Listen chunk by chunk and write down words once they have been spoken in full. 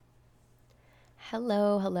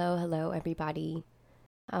Hello, everybody.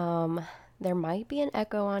 There might be an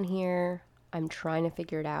echo on here. I'm trying to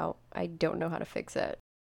figure it out. I don't know how to fix it.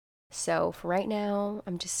 So for right now,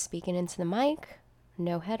 I'm just speaking into the mic,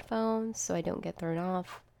 no headphones, so I don't get thrown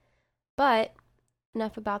off. But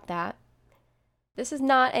enough about that. This is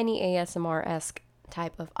not any ASMR-esque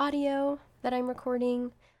type of audio that I'm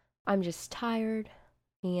recording. I'm just tired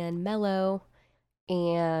and mellow,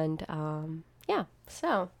 and yeah,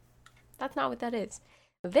 so that's not what that is.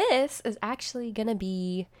 This is actually gonna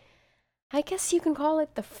be, I guess you can call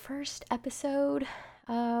it the first episode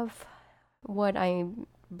of what I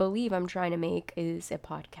believe I'm trying to make is a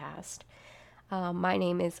podcast. My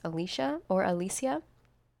name is Alicia.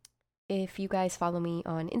 If you guys follow me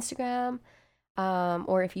on Instagram,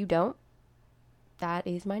 or if you don't, that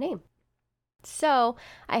is my name. So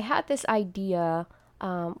I had this idea,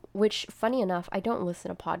 which, funny enough, I don't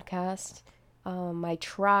listen to podcasts. I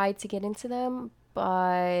try to get into them,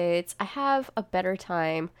 but I have a better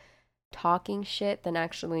time talking shit than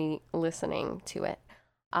actually listening to it,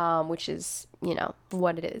 which is,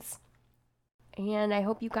 what it is. And I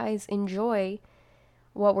hope you guys enjoy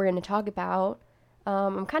what we're going to talk about.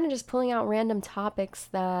 I'm kind of just pulling out random topics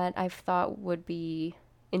that I've thought would be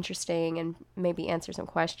interesting and maybe answer some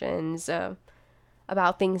questions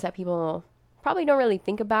about things that people probably don't really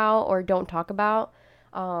think about or don't talk about.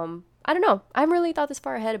 I don't know. I haven't really thought this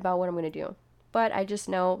far ahead about what I'm going to do, but I just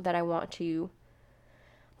know that I want to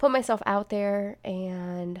put myself out there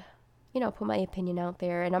and, put my opinion out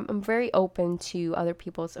there. And I'm very open to other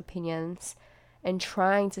people's opinions and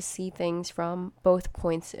trying to see things from both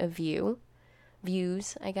points of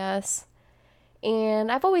views, I guess.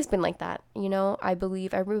 And I've always been like that, I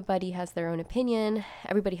believe everybody has their own opinion,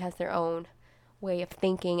 everybody has their own way of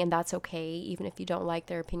thinking, and that's okay, even if you don't like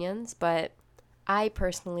their opinions. But I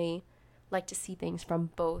personally like to see things from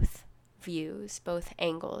both views, both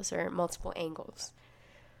angles, or multiple angles.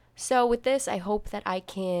 So with this, I hope that I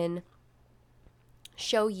can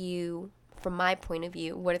show you, from my point of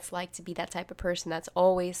view, what it's like to be that type of person that's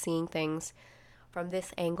always seeing things from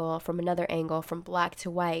this angle, from another angle, from black to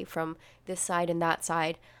white, from this side and that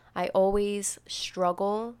side. I always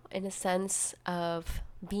struggle in a sense of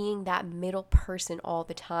being that middle person all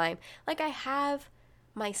the time. Like, I have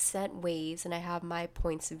my set ways and I have my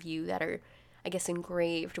points of view that are, I guess,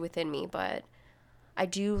 engraved within me, but I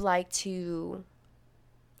do like to,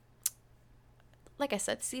 like I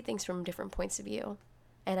said, see things from different points of view.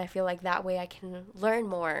 And I feel like that way I can learn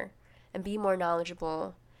more and be more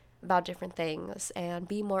knowledgeable about different things and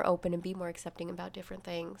be more open and be more accepting about different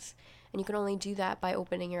things. And you can only do that by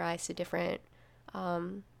opening your eyes to different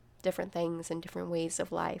things and different ways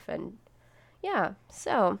of life. And yeah,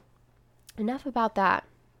 so enough about that.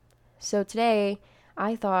 So today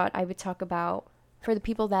I thought I would talk about, for the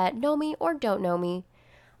people that know me or don't know me,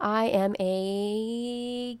 I am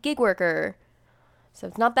a gig worker. So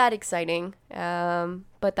it's not that exciting,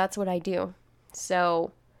 but that's what I do.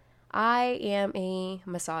 So I am a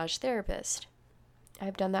massage therapist.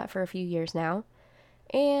 I've done that for a few years now.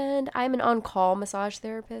 And I'm an on-call massage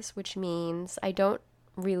therapist, which means I don't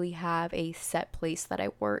really have a set place that I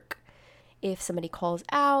work. If somebody calls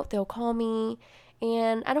out, they'll call me,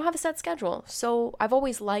 and I don't have a set schedule. So I've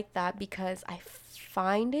always liked that because I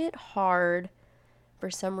find it hard for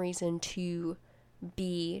some reason to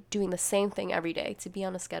be doing the same thing every day, to be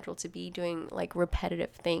on a schedule, to be doing like repetitive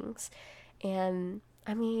things. And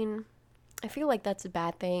I mean, I feel like that's a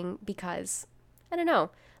bad thing because, I don't know,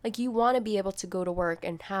 like you want to be able to go to work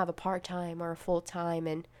and have a part-time or a full-time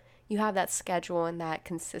and you have that schedule and that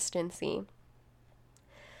consistency.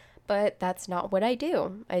 But that's not what I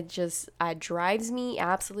do. It drives me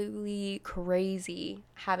absolutely crazy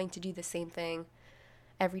having to do the same thing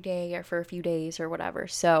every day or for a few days or whatever.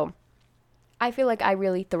 So I feel like I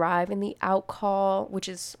really thrive in the out-call, which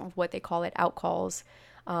is what they call it, out-calls,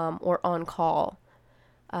 or on-call.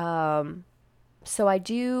 So I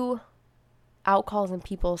do out-calls in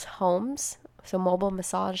people's homes, so mobile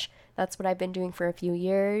massage. That's what I've been doing for a few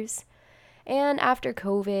years. And after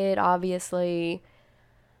COVID, obviously,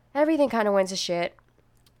 everything kind of went to shit.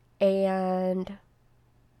 And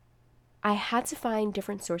I had to find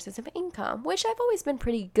different sources of income, which I've always been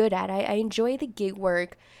pretty good at. I enjoy the gig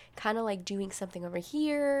work, kind of like doing something over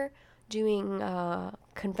here, doing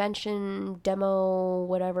convention, demo,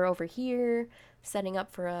 whatever over here, setting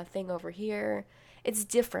up for a thing over here. It's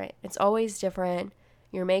different. It's always different.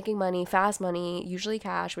 You're making money, fast money, usually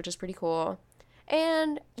cash, which is pretty cool.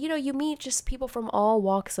 And, you meet just people from all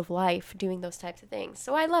walks of life doing those types of things.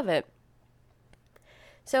 So I love it.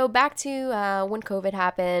 So back to when COVID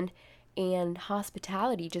happened and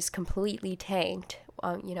hospitality just completely tanked.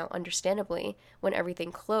 understandably, when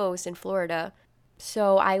everything closed in Florida.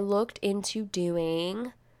 So I looked into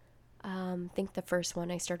doing, I think the first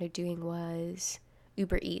one I started doing was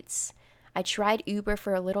Uber Eats. I tried Uber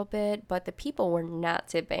for a little bit, but the people were not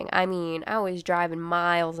tipping. I mean, I was driving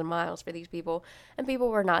miles and miles for these people, and people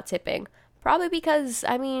were not tipping. Probably because,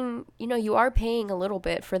 I mean, you are paying a little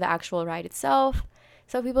bit for the actual ride itself,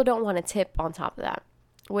 so people don't want to tip on top of that.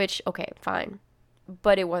 Which, okay, fine.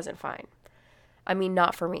 But it wasn't fine. I mean,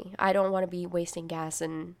 not for me. I don't want to be wasting gas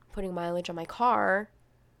and putting mileage on my car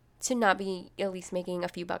to not be at least making a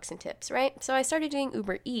few bucks in tips, right? So I started doing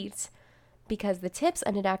Uber Eats because the tips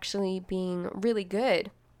ended actually being really good.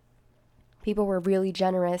 People were really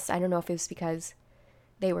generous. I don't know if it was because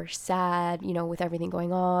they were sad, with everything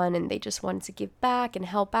going on, and they just wanted to give back and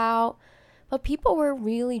help out. But people were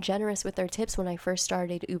really generous with their tips when I first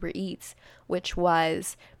started Uber Eats, which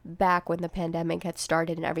was back when the pandemic had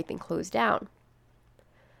started and everything closed down.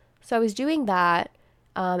 So I was doing that,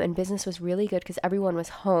 and business was really good because everyone was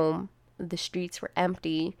home. The streets were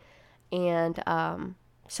empty, and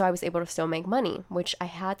so I was able to still make money, which I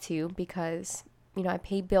had to because, I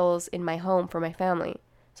pay bills in my home for my family,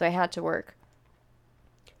 so I had to work.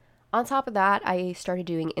 On top of that, I started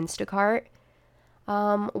doing Instacart,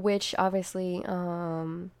 which obviously,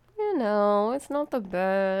 it's not the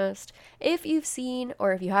best. If you've seen,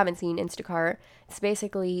 or if you haven't seen Instacart, it's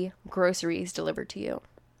basically groceries delivered to you.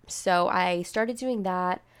 So I started doing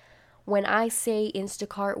that. When I say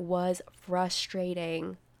Instacart was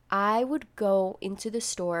frustrating, I would go into the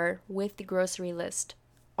store with the grocery list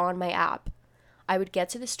on my app. I would get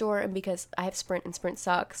to the store, and because I have Sprint and Sprint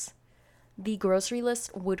sucks, the grocery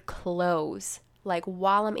list would close, like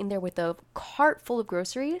while I'm in there with a cart full of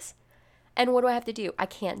groceries. And what do I have to do? I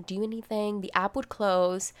can't do anything. The app would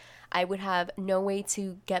close. I would have no way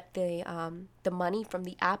to get the money from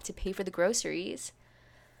the app to pay for the groceries.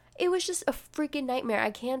 It was just a freaking nightmare.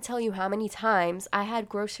 I can't tell you how many times I had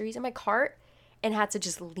groceries in my cart and had to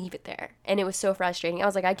just leave it there. And it was so frustrating. I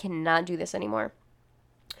was like, I cannot do this anymore.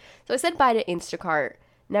 So I said bye to Instacart.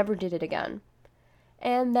 Never did it again.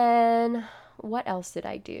 And then what else did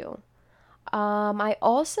I do? I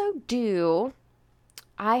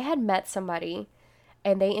had met somebody,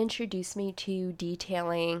 and they introduced me to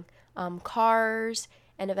detailing cars,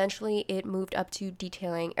 and eventually it moved up to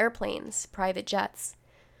detailing airplanes, private jets.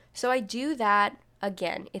 So I do that.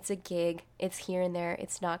 Again, it's a gig. It's here and there.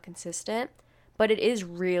 It's not consistent, but it is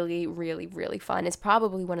really, really, really fun. It's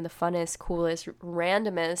probably one of the funnest, coolest,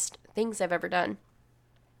 randomest things I've ever done.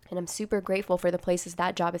 And I'm super grateful for the places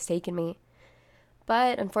that job has taken me.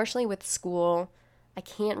 But unfortunately with school, I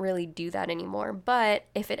can't really do that anymore. But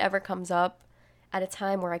if it ever comes up at a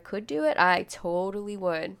time where I could do it, I totally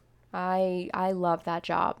would. I love that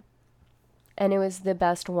job. And it was the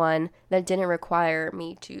best one that didn't require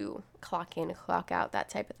me to clock in, clock out, that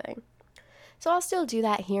type of thing. So I'll still do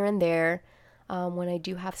that here and there when I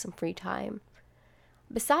do have some free time.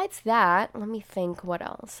 Besides that, let me think what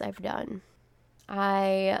else I've done.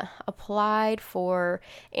 I applied for,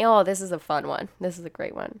 this is a fun one. This is a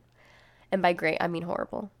great one. And by great, I mean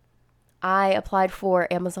horrible. I applied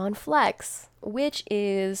for Amazon Flex, which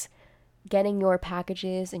is getting your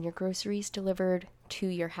packages and your groceries delivered to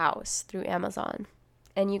your house through Amazon.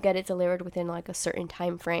 And you get it delivered within like a certain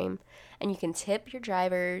time frame. And you can tip your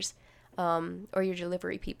drivers or your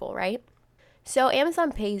delivery people, right? So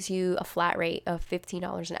Amazon pays you a flat rate of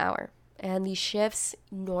 $15 an hour. And these shifts,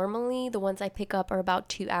 normally the ones I pick up are about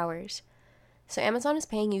 2 hours. So Amazon is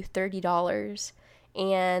paying you $30,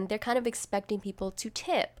 and they're kind of expecting people to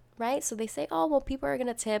tip, right? So they say, oh, well, people are going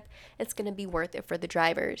to tip. It's going to be worth it for the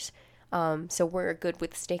drivers. So we're good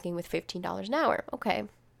with sticking with $15 an hour. Okay.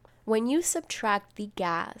 When you subtract the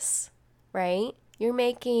gas, right, you're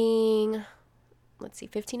making,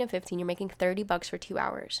 15 and 15, you're making $30 for 2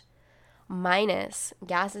 hours. Minus,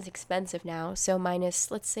 gas is expensive now, so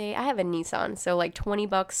minus, let's say I have a Nissan, so like $20,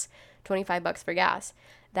 $25 for gas.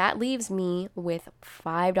 That leaves me with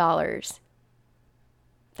 $5.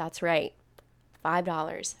 That's right,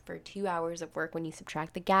 $5 for 2 hours of work when you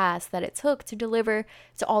subtract the gas that it took to deliver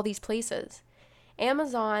to all these places.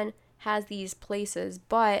 Amazon has these places,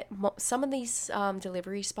 but some of these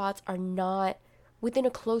delivery spots are not within a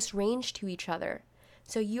close range to each other.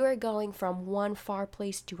 So you are going from one far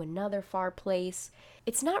place to another far place.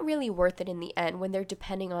 It's not really worth it in the end when they're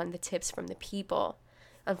depending on the tips from the people.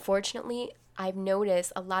 Unfortunately, I've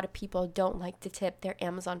noticed a lot of people don't like to tip their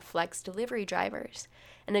Amazon Flex delivery drivers.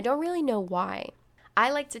 And I don't really know why.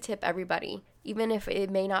 I like to tip everybody, even if it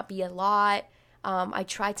may not be a lot. I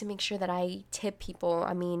try to make sure that I tip people.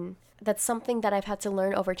 I mean, that's something that I've had to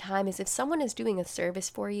learn over time is if someone is doing a service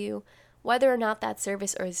for you, Whether or not that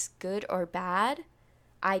service is good or bad,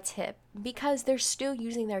 I tip because they're still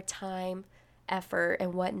using their time, effort,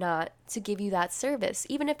 and whatnot to give you that service.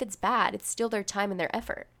 Even if it's bad, it's still their time and their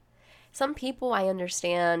effort. Some people I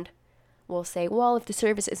understand will say, well, if the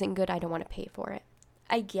service isn't good, I don't want to pay for it.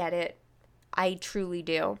 I get it. I truly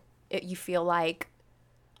do. You feel like,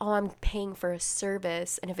 oh, I'm paying for a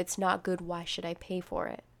service, and if it's not good, why should I pay for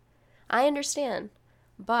it? I understand.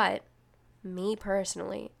 But me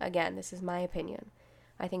personally, again, this is my opinion.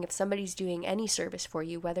 I think if somebody's doing any service for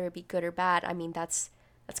you, whether it be good or bad, I mean, that's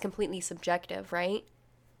completely subjective, right?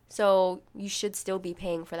 So you should still be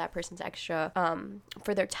paying for that person's extra,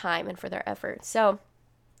 for their time and for their effort. So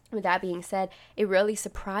with that being said, it really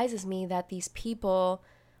surprises me that these people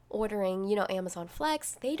ordering, Amazon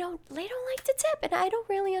Flex, they don't like to tip, and I don't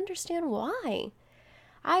really understand why.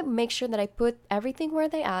 I make sure that I put everything where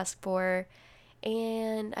they ask for,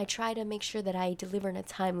 and I try to make sure that I deliver in a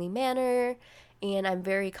timely manner, and I'm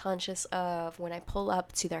very conscious of when I pull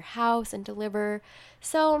up to their house and deliver.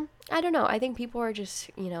 So, I don't know. I think people are just,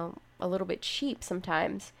 a little bit cheap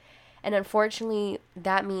sometimes. And unfortunately,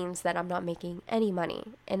 that means that I'm not making any money,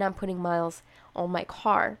 and I'm putting miles on my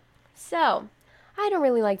car. So, I don't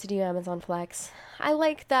really like to do Amazon Flex. I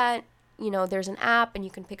like that, there's an app and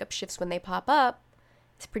you can pick up shifts when they pop up.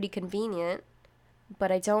 It's pretty convenient,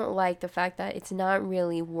 but I don't like the fact that it's not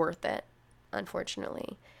really worth it,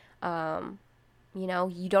 unfortunately.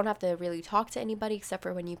 You don't have to really talk to anybody except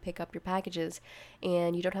for when you pick up your packages,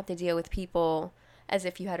 and you don't have to deal with people as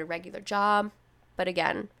if you had a regular job. But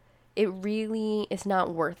again, it really is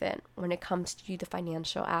not worth it when it comes to the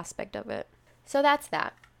financial aspect of it. So that's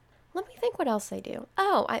that. Let me think what else I do.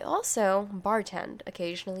 Oh, I also bartend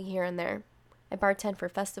occasionally here and there. I bartend for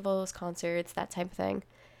festivals, concerts, that type of thing.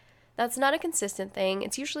 That's not a consistent thing.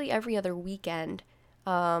 It's usually every other weekend,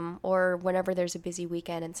 or whenever there's a busy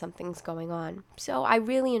weekend and something's going on. So I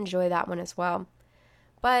really enjoy that one as well.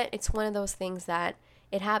 But it's one of those things that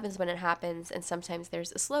it happens when it happens, and sometimes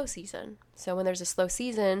there's a slow season. So when there's a slow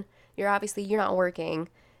season, you're not working,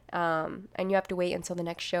 and you have to wait until the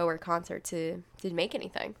next show or concert to make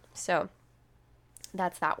anything. So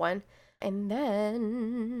that's that one. And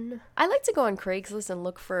then I like to go on Craigslist and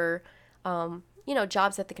look for,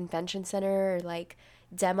 jobs at the convention center, or like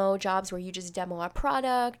demo jobs where you just demo a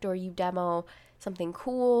product or you demo something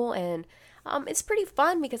cool. And it's pretty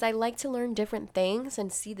fun because I like to learn different things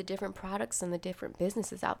and see the different products and the different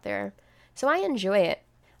businesses out there. So I enjoy it.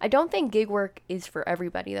 I don't think gig work is for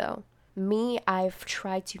everybody though. Me, I've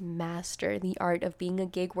tried to master the art of being a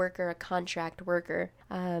gig worker, a contract worker,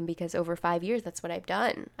 because over 5 years, that's what I've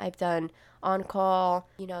done. I've done on-call,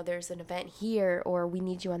 there's an event here, or we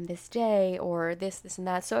need you on this day, or this, and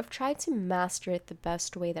that. So I've tried to master it the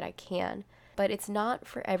best way that I can. But it's not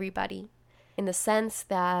for everybody in the sense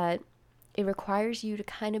that it requires you to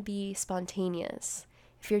kind of be spontaneous.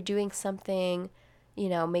 If you're doing something,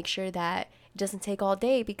 make sure that it doesn't take all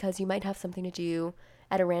day because you might have something to do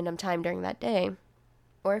at a random time during that day.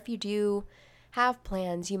 Or if you do have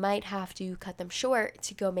plans, you might have to cut them short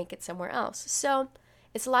to go make it somewhere else. So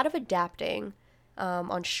it's a lot of adapting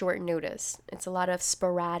on short notice. It's a lot of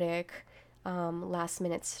sporadic last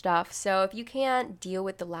minute stuff. So if you can't deal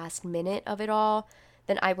with the last minute of it all,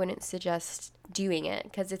 then I wouldn't suggest doing it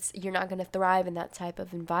because you're not going to thrive in that type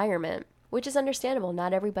of environment, which is understandable.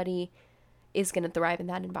 Not everybody is going to thrive in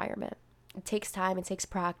that environment. It takes time, it takes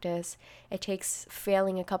practice, it takes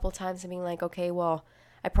failing a couple times and being like, okay, well,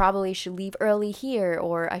 I probably should leave early here,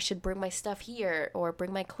 or I should bring my stuff here, or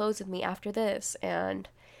bring my clothes with me after this. And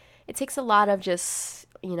it takes a lot of just,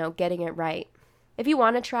 getting it right. If you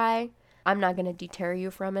want to try, I'm not going to deter you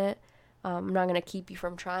from it. I'm not going to keep you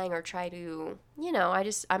from trying or try to,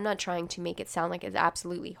 I'm not trying to make it sound like it's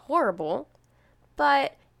absolutely horrible,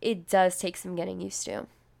 but it does take some getting used to.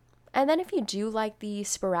 And then if you do like the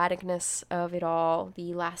sporadicness of it all,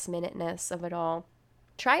 the last minuteness of it all,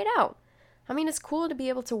 try it out. I mean, it's cool to be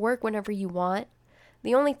able to work whenever you want.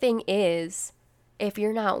 The only thing is, if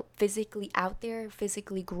you're not physically out there,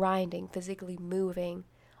 physically grinding, physically moving,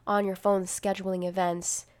 on your phone, scheduling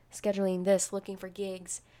events, scheduling this, looking for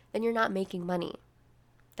gigs, then you're not making money.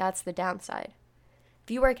 That's the downside.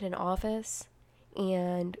 If you work in an office,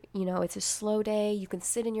 and it's a slow day, you can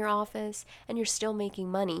sit in your office and you're still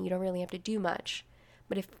making money. You don't really have to do much.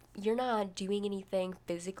 But if you're not doing anything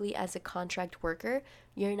physically as a contract worker,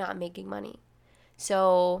 you're not making money.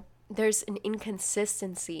 So there's an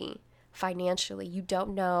inconsistency financially. You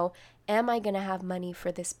don't know, am I going to have money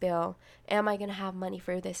for this bill? Am I going to have money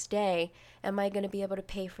for this day? Am I going to be able to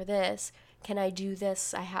pay for this? Can I do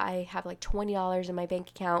this? I have like $20 in my bank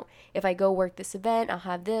account. If I go work this event, I'll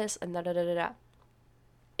have this, and da da da da da.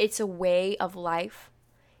 It's a way of life.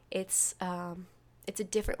 It's a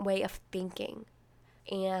different way of thinking.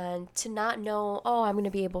 And to not know, oh, I'm going to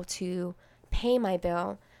be able to pay my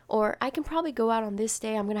bill, or I can probably go out on this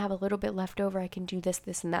day, I'm going to have a little bit left over, I can do this,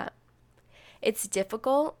 this, and that. It's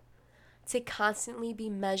difficult to constantly be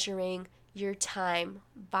measuring your time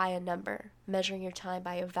by a number, measuring your time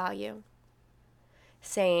by a value.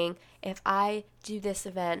 Saying, if I do this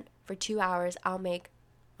event for 2 hours, I'll make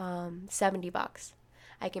 $70.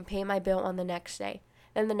 I can pay my bill on the next day.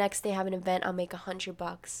 Then the next day I have an event, I'll make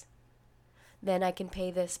 $100. Then I can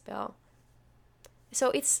pay this bill.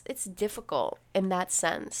 So it's difficult in that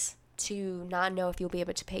sense to not know if you'll be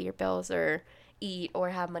able to pay your bills or eat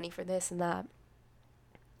or have money for this and that.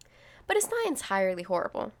 But it's not entirely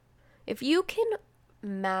horrible. If you can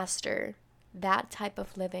master that type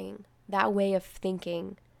of living, that way of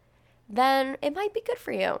thinking, then it might be good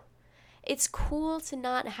for you. It's cool to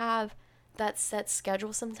not have that set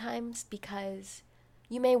schedule sometimes, because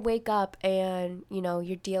you may wake up and,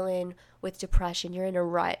 you're dealing with depression, you're in a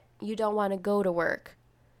rut, you don't want to go to work,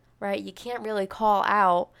 right? You can't really call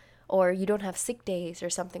out, or you don't have sick days or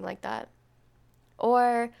something like that.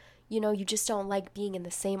 Or, you just don't like being in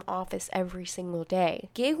the same office every single day.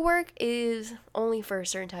 Gig work is only for a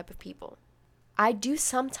certain type of people. I do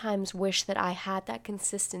sometimes wish that I had that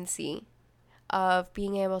consistency of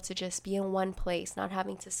being able to just be in one place, not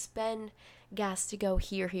having to spend gas to go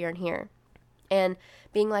here, here, and here. And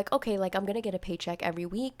being like, okay, like I'm going to get a paycheck every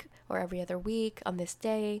week or every other week on this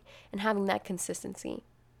day, and having that consistency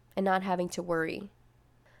and not having to worry.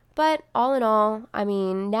 But all in all,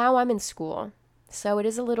 now I'm in school, so it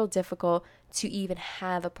is a little difficult to even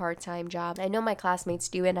have a part-time job. I know my classmates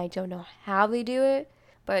do it, and I don't know how they do it,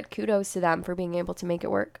 but kudos to them for being able to make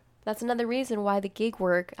it work. That's another reason why the gig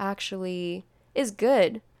work actually is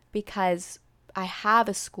good, because I have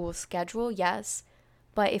a school schedule, yes,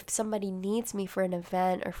 but if somebody needs me for an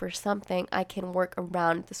event or for something, I can work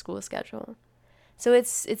around the school schedule. So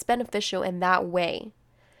it's beneficial in that way.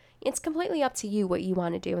 It's completely up to you what you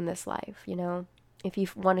want to do in this life, If you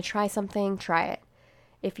want to try something, try it.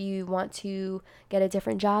 If you want to get a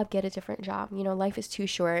different job, get a different job. Life is too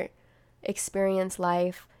short. Experience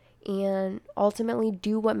life and ultimately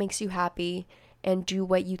do what makes you happy and do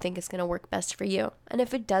what you think is going to work best for you. And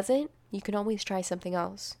if it doesn't, you can always try something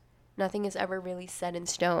else. Nothing is ever really set in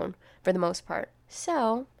stone for the most part.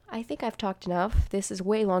 So, I think I've talked enough. This is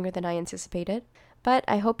way longer than I anticipated. But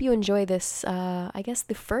I hope you enjoy this,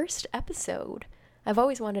 the first episode. I've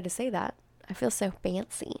always wanted to say that. I feel so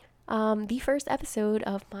fancy. The first episode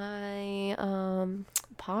of my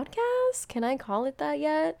podcast? Can I call it that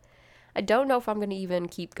yet? I don't know if I'm going to even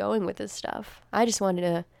keep going with this stuff. I just wanted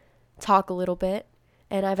to talk a little bit,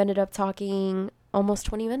 and I've ended up talking almost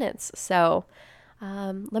 20 minutes. So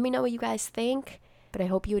let me know what you guys think, but I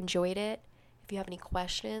hope you enjoyed it. If you have any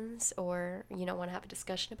questions or, want to have a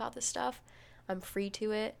discussion about this stuff, I'm free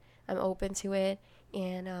to it. I'm open to it.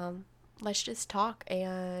 And let's just talk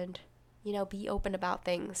and, be open about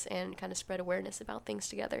things and kind of spread awareness about things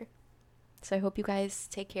together. So I hope you guys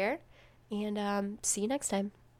take care, and see you next time.